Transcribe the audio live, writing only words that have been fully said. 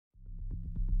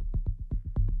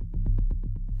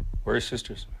Where are your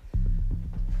sisters?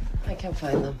 I can't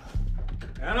find them.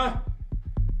 Anna?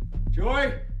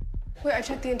 Joy? Wait, I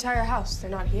checked the entire house.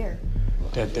 They're not here.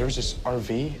 Dad, there was this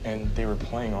RV, and they were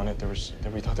playing on it.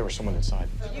 We thought there was someone inside.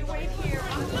 You wait here.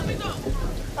 Let me go.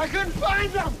 I couldn't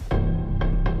find them!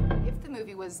 If the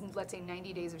movie was, let's say,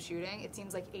 90 days of shooting, it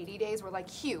seems like 80 days. We're like,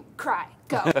 Hugh, cry,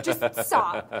 go, just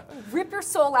stop. Rip your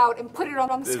soul out and put it on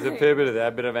the screen. There's a fair bit of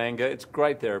that, bit of anger. It's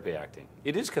great therapy acting.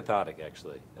 It is cathartic,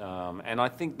 actually. And I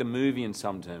think the movie, in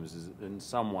some terms, in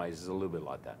some ways, is a little bit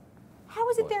like that. How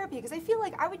is it therapy? Because I feel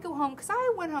like I would go home, because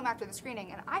I went home after the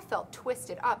screening and I felt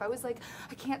twisted up. I was like,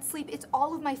 I can't sleep. It's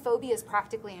all of my phobias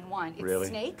practically in one. It's really?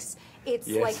 Snakes. It's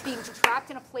like being trapped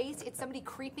in a place. It's somebody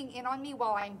creeping in on me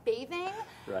while I'm bathing.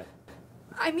 Right.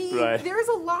 I mean, there's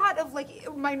a lot of like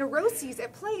my neuroses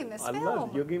at play in this film.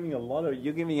 Love it.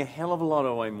 You're giving a hell of a lot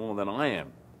away more than I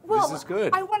am. Well, this is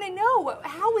good. I want to know,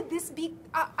 how would this be?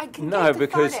 I can no, get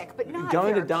because cathartic, but not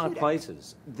going to dark therapeutic.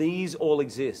 places, these all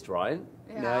exist, right?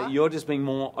 Yeah. Now, you're just being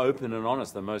more open and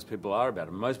honest than most people are about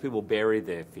it. Most people bury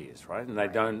their fears, right? And they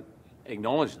don't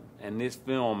acknowledge them. And this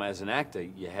film, as an actor,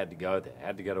 you had to go there.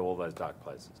 Had to go to all those dark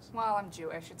places. Well, I'm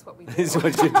Jewish. It's what we do. It's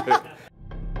what you do.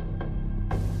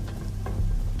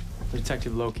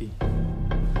 Detective Loki.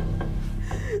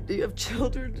 Do you have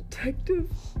children, Detective?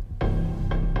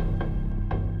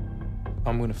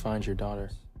 I'm gonna find your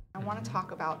daughter. I want to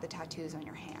talk about the tattoos on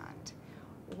your hand.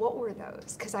 What were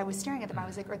those? Because I was staring at them. I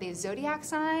was like, are they zodiac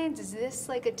signs? Is this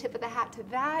like a tip of the hat to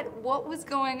that? What was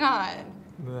going on?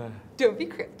 Bleh. Don't be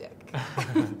cryptic.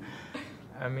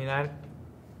 I mean,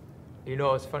 you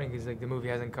know, it's funny because like the movie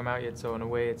hasn't come out yet, so in a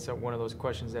way, it's one of those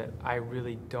questions that I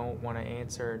really don't want to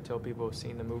answer until people have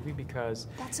seen the movie because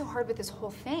that's so hard with this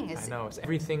whole thing. I know it's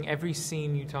everything, every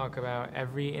scene you talk about,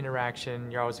 every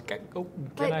interaction, you're always like, oh,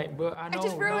 can I? But I know,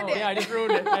 just ruined it. Yeah, I just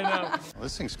ruined it. I know. Well,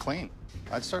 this thing's clean.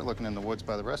 I'd start looking in the woods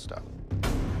by the rest stop.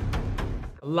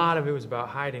 A lot of it was about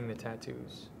hiding the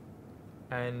tattoos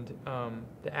and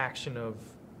the action of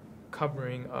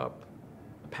covering up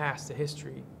past the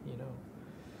history, you know.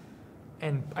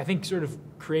 And I think sort of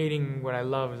creating what I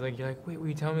love is like, you're like, wait, will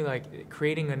you tell me, like,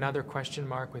 creating another question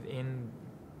mark within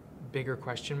bigger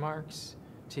question marks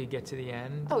to get to the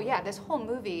end? Oh yeah, this whole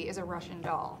movie is a Russian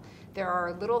doll. There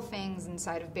are little things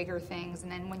inside of bigger things,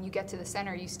 and then when you get to the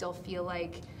center, you still feel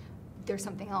like there's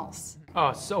something else. Oh,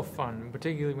 it's so fun,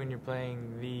 particularly when you're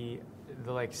playing the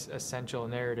like essential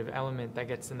narrative element that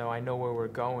gets to know I know where we're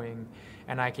going,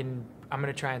 and I'm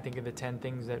gonna try and think of the 10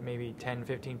 things that maybe 10,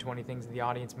 15, 20 things the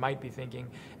audience might be thinking,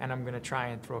 and I'm gonna try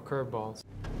and throw curveballs.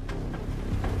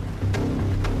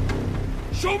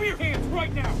 Show me your hands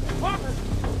right now! Huh?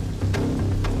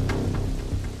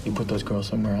 You put those girls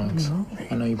somewhere, Alex.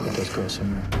 I know you put those girls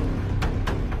somewhere.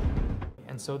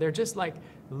 And so they're just like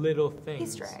little things.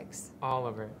 Easter eggs. All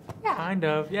of it. Yeah. Kind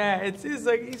of. Yeah, it's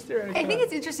like Easter eggs. I think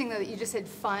it's interesting though that you just said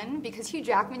fun, because Hugh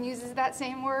Jackman uses that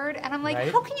same word, and I'm like,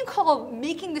 Right? how can you call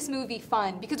making this movie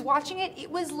fun? Because watching it, it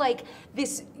was like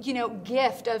this, you know,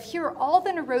 gift of here are all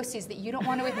the neuroses that you don't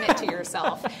want to admit to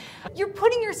yourself. You're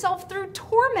putting yourself through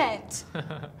torment.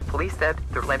 Police said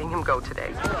they're letting him go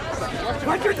today.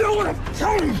 What you doing?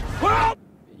 Tell me!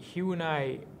 Hugh and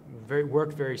I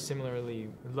work very similarly.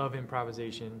 We love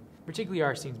improvisation, particularly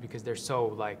our scenes because they're so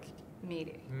like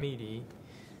meaty.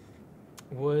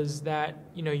 Was that,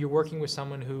 you know, you're working with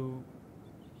someone who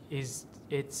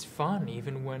it's fun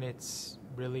even when it's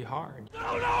really hard.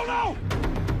 No!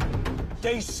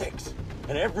 Day 6,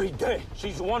 and every day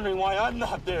she's wondering why I'm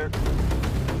not there.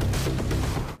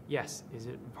 Yes, is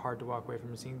it hard to walk away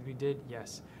from a scene that we did?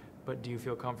 Yes. But do you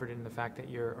feel comforted in the fact that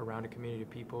you're around a community of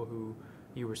people who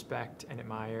you respect and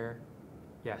admire?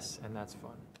 Yes, and that's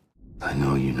fun. I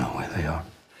know you know where they are.